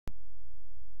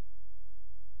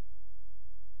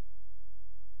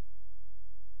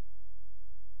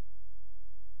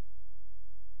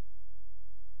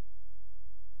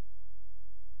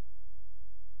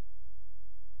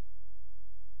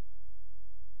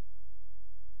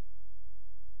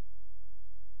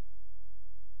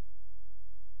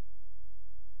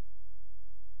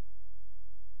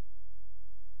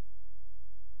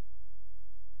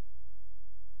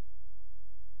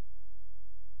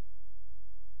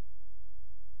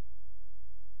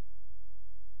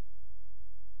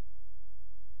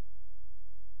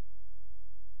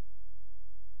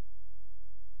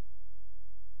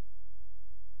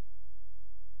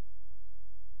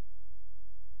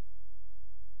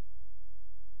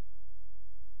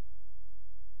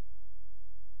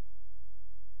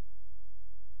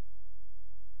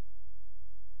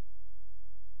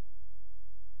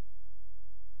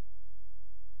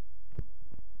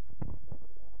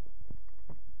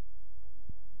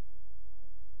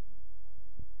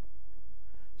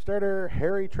Starter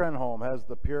Harry Trenholm has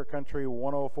the Pure Country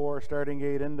 104 starting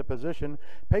gate into position.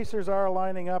 Pacers are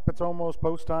lining up. It's almost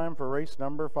post time for race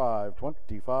number 5.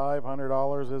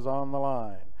 $2,500 is on the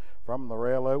line. From the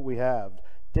rail out, we have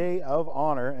Day of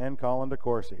Honor and Colin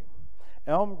DeCourcy,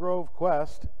 Elm Grove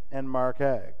Quest and Mark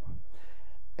Hagg,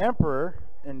 Emperor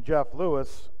and Jeff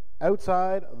Lewis.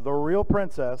 Outside, The Real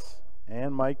Princess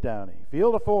and Mike Downey.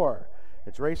 Field of 4.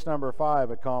 It's race number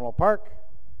 5 at Connell Park.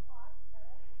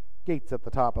 Gates at the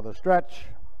top of the stretch.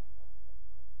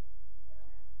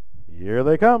 Here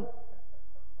they come.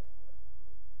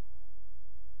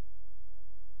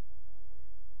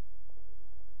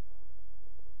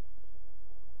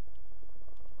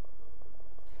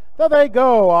 There they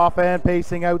go, off and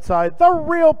pacing outside. The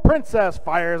Real Princess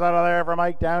fires out of there for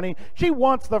Mike Downey. She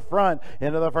wants the front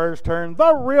into the first turn.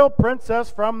 The Real Princess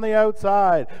from the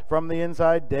outside. From the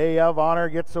inside, Day of Honor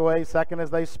gets away second as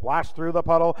they splash through the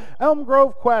puddle. Elm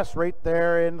Grove Quest right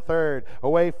there in third.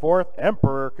 Away fourth,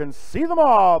 Emperor can see them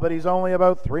all, but he's only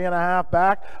about 3.5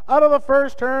 back. Out of the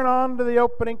first turn onto the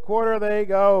opening quarter they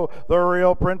go. The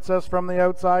Real Princess from the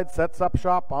outside sets up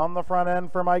shop on the front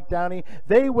end for Mike Downey.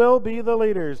 They will be the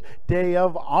leaders. Day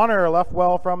of Honor left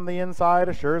well from the inside,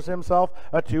 assures himself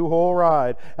a 2-hole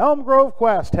ride. Elm Grove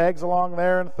Quest tags along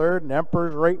there in third, and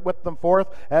Emperor's right with them fourth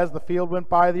as the field went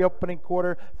by the opening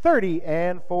quarter. 30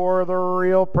 and 4, the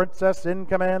Real Princess in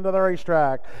command of the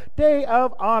racetrack. Day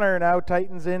of Honor now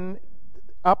tightens in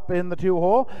up in the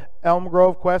 2-hole. Elm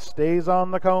Grove Quest stays on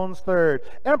the cones third.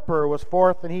 Emperor was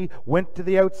fourth, and he went to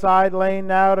the outside lane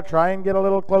now to try and get a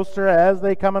little closer as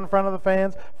they come in front of the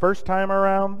fans. First time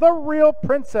around, the Real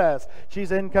Princess.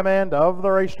 She's in command of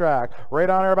the racetrack. Right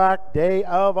on her back, Day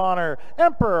of Honor.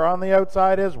 Emperor on the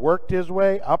outside has worked his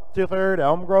way up to third.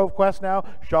 Elm Grove Quest now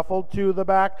shuffled to the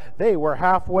back. They were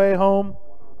halfway home.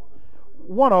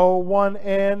 101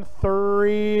 and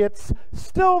 3. It's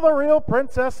still the Real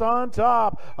Princess on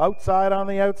top. Outside on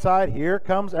the outside, here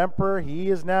comes Emperor. He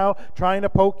is now trying to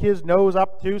poke his nose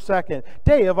up to second.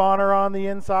 Day of Honor on the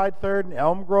inside third, and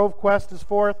Elm Grove Quest is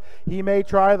fourth. He may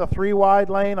try the 3-wide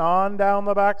lane on down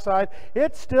the backside.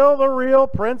 It's still the Real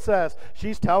Princess.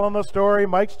 She's telling the story.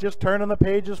 Mike's just turning the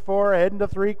pages for her, heading to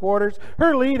 3/4.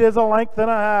 Her lead is a length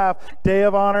and a half. Day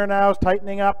of Honor now is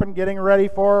tightening up and getting ready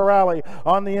for a rally.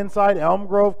 On the inside, Elm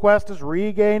Grove Quest has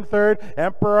regained third.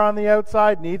 Emperor on the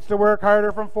outside needs to work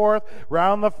harder from fourth.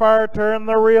 Round the far turn,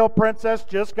 the Real Princess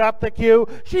just got the cue.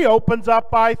 She opens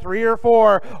up by 3 or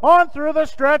 4. On through the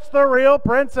stretch, the Real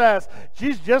Princess.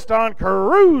 She's just on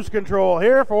cruise control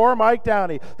here for Mike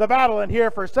Downey. The battle in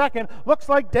here for second. Looks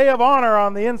like Day of Honor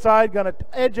on the inside going to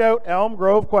edge out Elm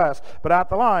Grove Quest. But at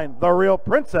the line, the Real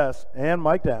Princess and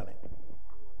Mike Downey.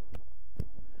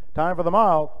 Time for the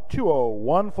mile,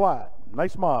 2:01 flat.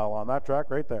 Nice mile on that track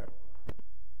right there.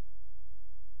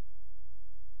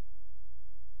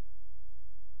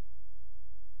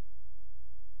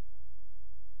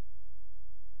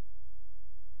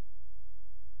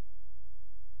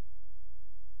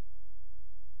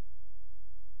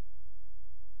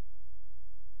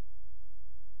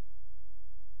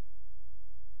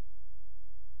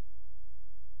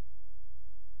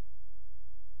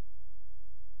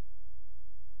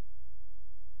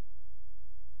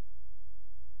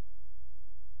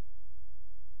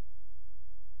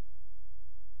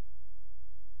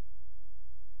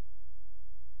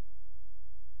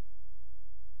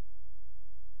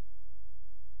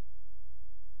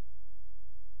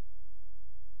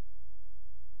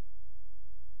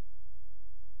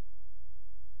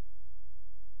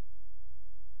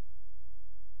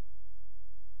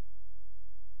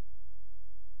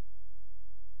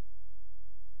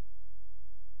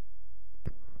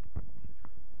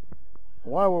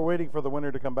 While we're waiting for the winner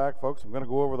to come back, folks, I'm going to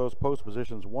go over those post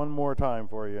positions one more time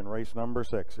for you in race number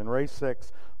 6. In race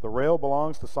 6, the rail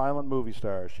belongs to Silent Movie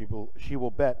Star. She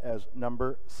will bet as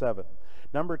number 7.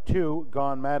 Number 2,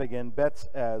 Gone Madigan, bets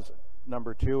as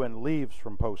number 2 and leaves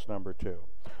from post number 2.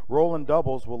 Roland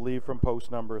Doubles will leave from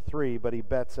post number 3, but he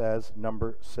bets as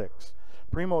number 6.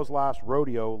 Primo's Last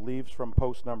Rodeo leaves from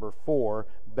post number 4,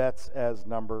 bets as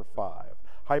number 5.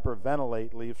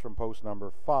 Hyperventilate leaves from post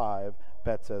number 5,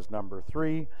 bets as number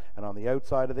 3, and on the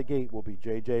outside of the gate will be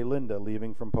JJ Linda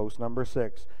leaving from post number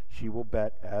 6. She will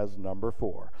bet as number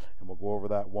 4. And we'll go over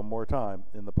that one more time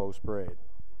in the post parade.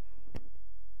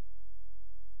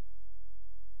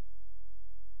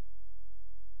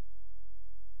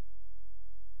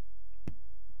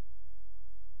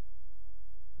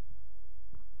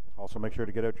 Also make sure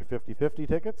to get out your 50-50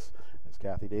 tickets as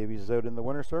Kathy Davies is out in the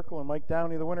winner's circle, and Mike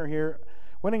Downey, the winner here.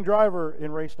 Winning driver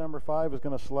in race number 5 is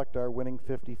going to select our winning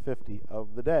 50-50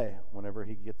 of the day whenever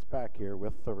he gets back here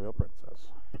with the Real Princess.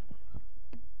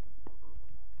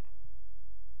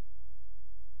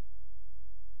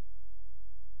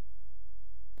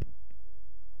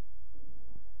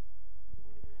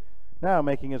 Now,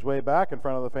 making his way back in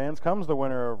front of the fans comes the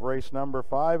winner of race number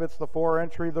 5. It's the 4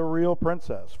 entry, The Real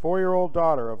Princess, 4-year-old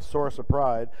daughter of Source of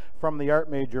Pride from the Art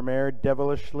Major mare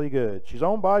Devilishly Good. She's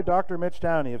owned by Dr. Mitch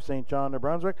Downey of St. John, New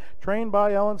Brunswick, trained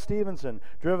by Ellen Stevenson,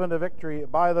 driven to victory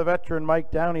by the veteran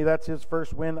Mike Downey. That's his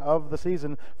first win of the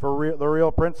season for The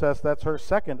Real Princess. That's her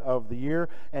second of the year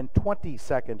and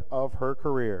 22nd of her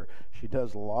career. She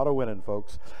does a lot of winning,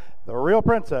 folks. The Real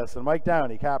Princess and Mike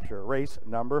Downey capture race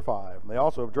number 5. They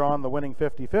also have drawn the winning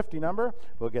 50-50 number.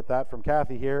 We'll get that from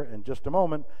Kathy here in just a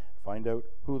moment. Find out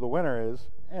who the winner is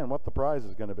and what the prize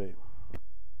is going to be.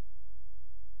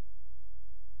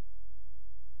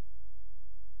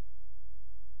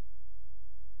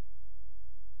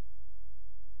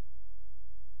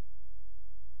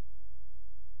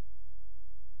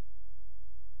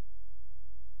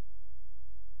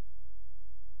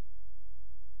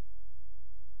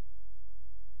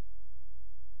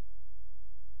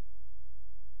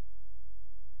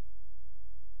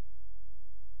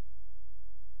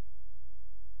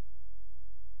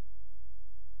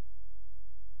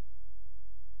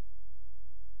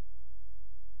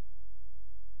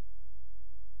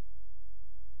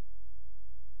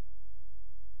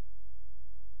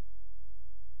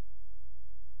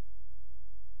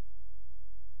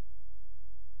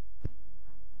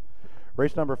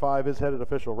 Race number 5 is headed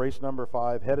official. Race number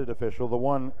 5 headed official. The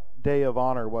 1 Day of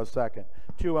Honor was second.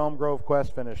 2 Elm Grove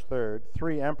Quest finished third.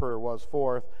 3 Emperor was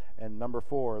fourth. And number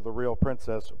 4, The Real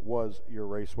Princess, was your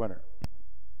race winner.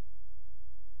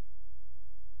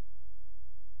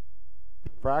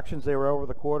 Fractions, they were over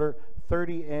the quarter,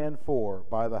 30 and 4.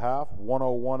 By the half,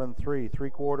 101 and 3. 3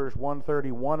 quarters,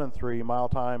 131 and 3. Mile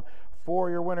time for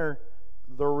your winner,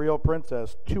 The Real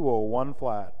Princess, 201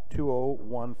 flat.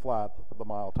 201 flat, the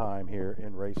mile time here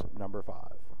in race number 5.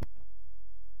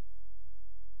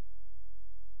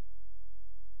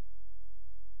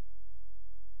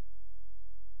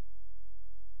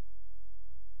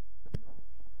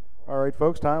 All right,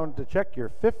 folks, time to check your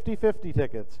 50-50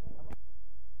 tickets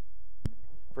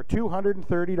for $230.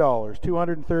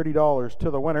 $230 to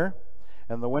the winner,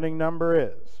 and the winning number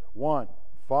is 1,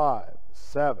 5,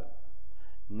 7,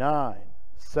 9,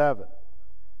 7,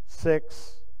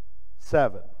 6,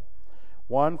 7.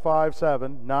 1, 5,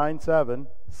 7, 9, 7,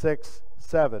 6,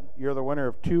 7. You're the winner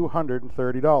of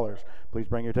 $230. Please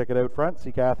bring your ticket out front.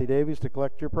 See Kathy Davies to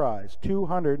collect your prize.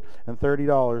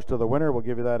 $230 to the winner. We'll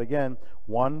give you that again.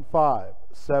 1, 5,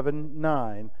 7,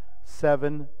 9,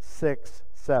 7, 6,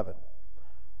 7.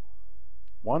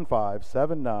 1, 5,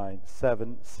 7, 9,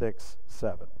 7, 6,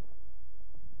 7.